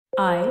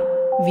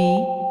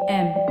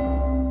IVM.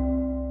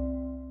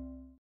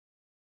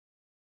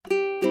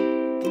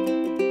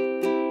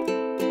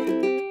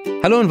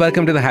 Hello and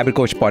welcome to the Habit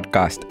Coach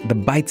Podcast, the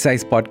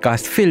bite-sized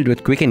podcast filled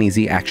with quick and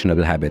easy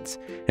actionable habits.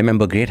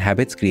 Remember, great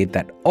habits create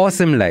that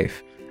awesome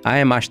life. I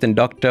am Ashdin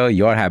Doctor,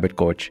 your habit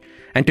coach.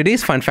 And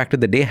today's fun fact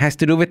of the day has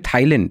to do with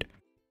Thailand.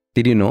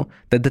 Did you know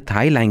that the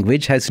Thai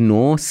language has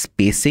no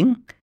spacing?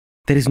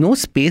 There is no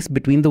space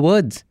between the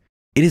words.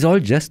 It is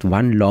all just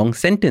one long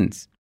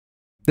sentence.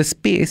 The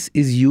space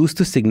is used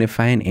to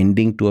signify an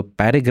ending to a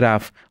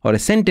paragraph or a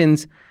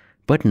sentence,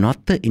 but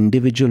not the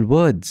individual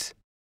words.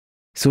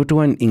 So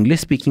to an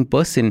English-speaking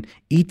person,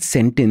 each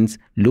sentence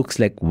looks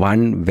like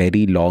one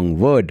very long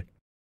word.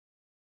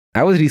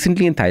 I was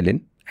recently in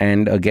Thailand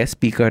and a guest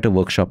speaker at a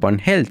workshop on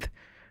health.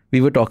 We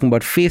were talking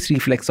about face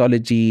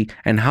reflexology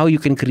and how you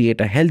can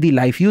create a healthy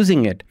life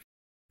using it.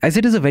 As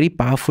it is a very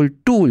powerful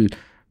tool,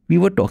 we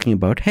were talking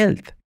about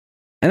health.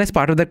 And as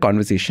part of that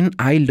conversation,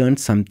 I learned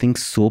something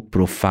so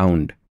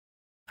profound.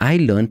 I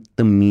learned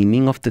the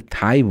meaning of the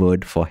Thai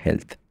word for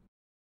health.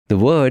 The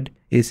word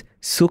is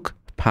Sukh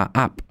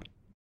Pha'ap.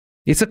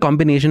 It's a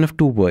combination of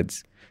two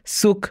words.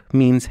 Sukh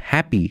means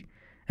happy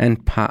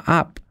and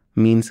Pha'ap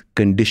means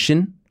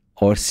condition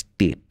or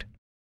state.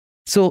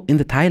 So in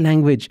the Thai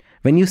language,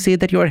 when you say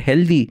that you are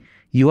healthy,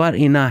 you are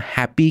in a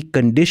happy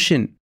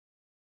condition.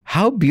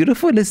 How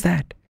beautiful is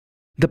that?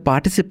 The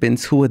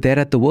participants who were there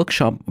at the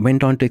workshop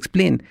went on to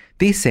explain.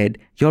 They said,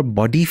 your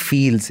body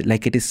feels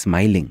like it is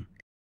smiling.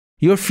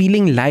 You're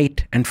feeling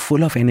light and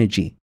full of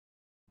energy.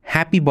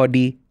 Happy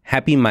body,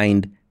 happy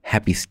mind,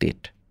 happy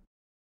state.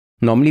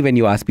 Normally when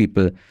you ask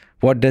people,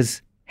 what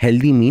does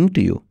healthy mean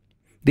to you?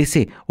 They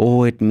say,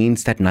 oh, it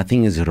means that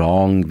nothing is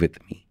wrong with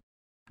me.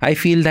 I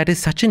feel that is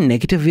such a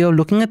negative way of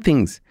looking at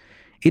things.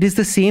 It is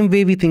the same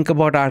way we think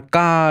about our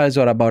cars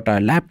or about our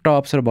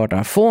laptops or about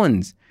our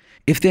phones.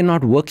 If they're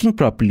not working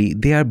properly,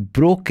 they are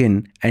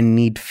broken and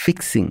need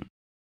fixing.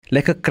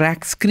 Like a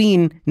cracked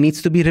screen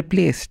needs to be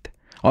replaced,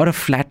 or a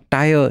flat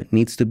tire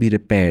needs to be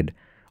repaired,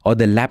 or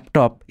the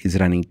laptop is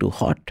running too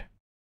hot.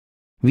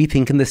 We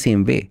think in the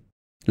same way,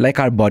 like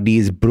our body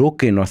is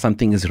broken or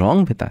something is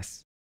wrong with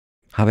us.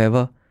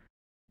 However,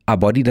 our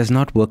body does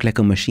not work like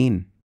a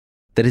machine.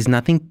 There is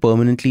nothing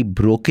permanently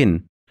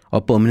broken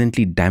or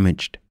permanently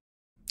damaged.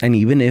 And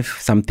even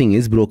if something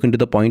is broken to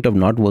the point of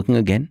not working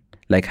again,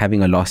 like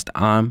having a lost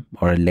arm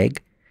or a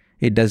leg,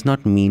 it does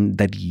not mean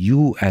that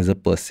you as a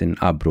person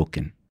are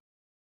broken.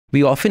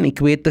 We often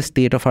equate the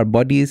state of our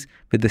bodies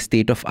with the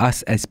state of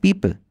us as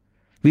people.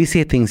 We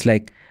say things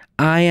like,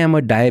 I am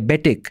a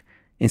diabetic,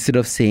 instead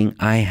of saying,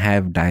 I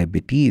have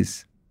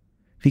diabetes.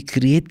 We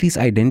create these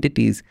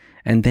identities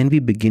and then we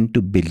begin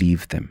to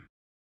believe them.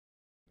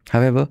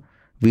 However,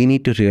 we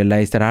need to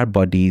realize that our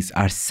bodies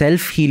are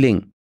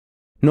self-healing.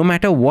 No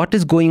matter what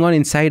is going on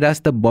inside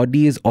us, the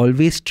body is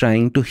always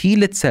trying to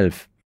heal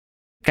itself.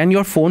 Can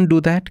your phone do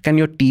that? Can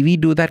your TV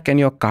do that? Can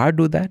your car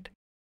do that?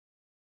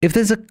 If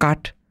there's a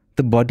cut,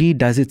 the body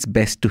does its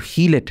best to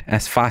heal it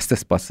as fast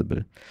as possible.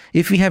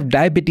 If we have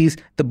diabetes,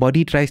 the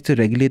body tries to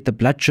regulate the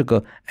blood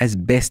sugar as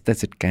best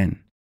as it can.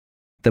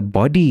 The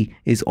body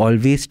is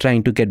always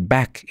trying to get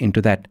back into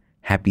that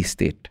happy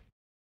state.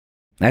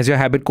 As your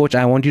habit coach,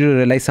 I want you to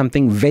realize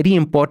something very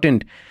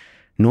important.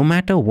 No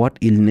matter what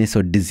illness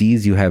or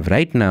disease you have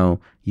right now,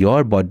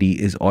 your body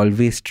is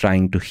always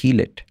trying to heal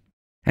it.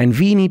 And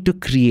we need to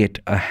create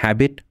a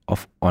habit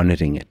of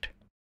honoring it.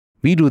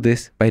 We do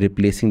this by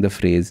replacing the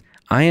phrase,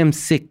 I am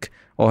sick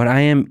or I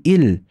am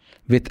ill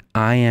with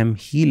I am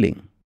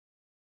healing.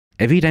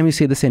 Every time you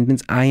say the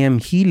sentence, I am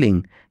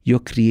healing, you're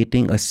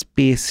creating a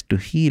space to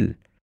heal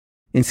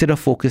instead of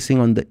focusing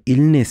on the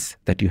illness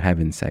that you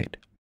have inside.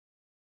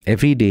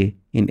 Every day,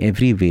 in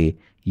every way,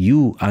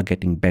 you are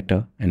getting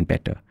better and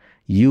better.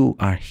 You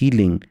are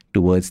healing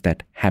towards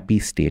that happy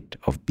state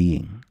of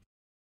being.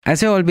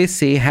 As I always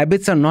say,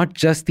 habits are not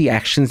just the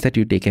actions that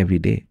you take every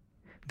day.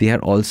 They are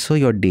also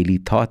your daily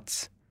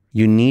thoughts.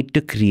 You need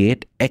to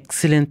create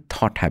excellent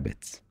thought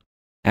habits.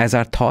 As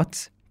our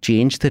thoughts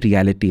change the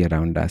reality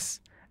around us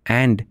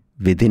and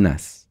within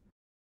us.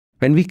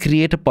 When we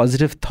create a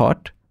positive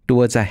thought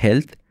towards our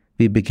health,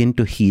 we begin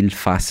to heal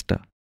faster.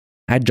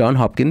 At Johns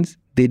Hopkins,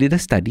 they did a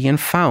study and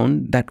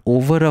found that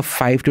over a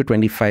 5 to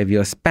 25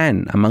 year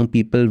span among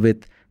people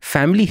with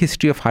family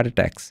history of heart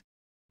attacks,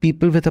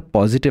 people with a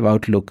positive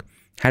outlook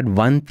had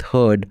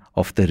 1/3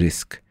 of the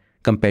risk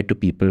compared to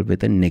people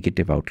with a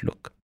negative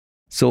outlook.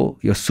 So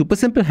your super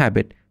simple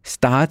habit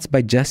starts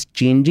by just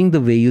changing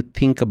the way you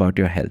think about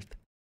your health.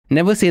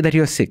 Never say that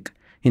you're sick.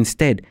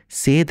 Instead,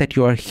 say that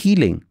you are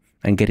healing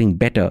and getting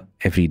better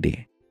every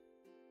day.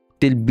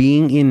 Till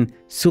being in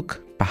Sukh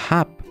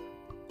Pha'ap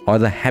or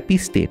the happy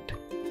state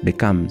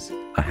becomes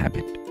a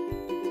habit.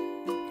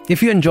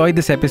 If you enjoyed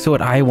this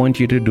episode, I want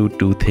you to do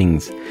 2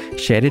 things.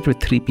 Share it with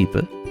 3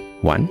 people.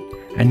 1,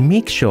 and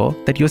make sure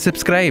that you're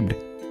subscribed.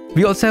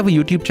 We also have a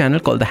YouTube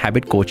channel called The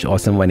Habit Coach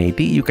Awesome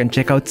 180. You can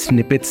check out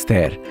snippets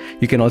there.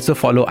 You can also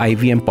follow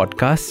IVM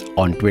Podcasts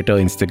on Twitter,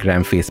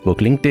 Instagram, Facebook,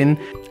 LinkedIn.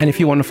 And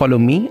if you want to follow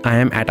me, I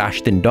am at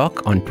Ashton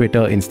Doc on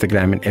Twitter,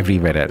 Instagram, and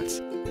everywhere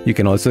else. You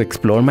can also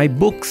explore my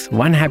books,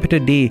 One Habit a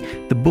Day,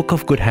 the book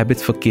of good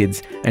habits for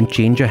kids, and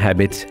Change Your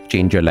Habits,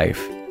 Change Your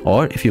Life.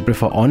 Or if you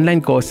prefer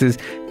online courses,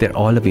 they're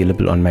all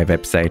available on my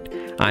website.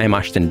 I am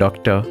Ashton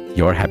Doctor,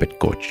 your habit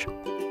coach.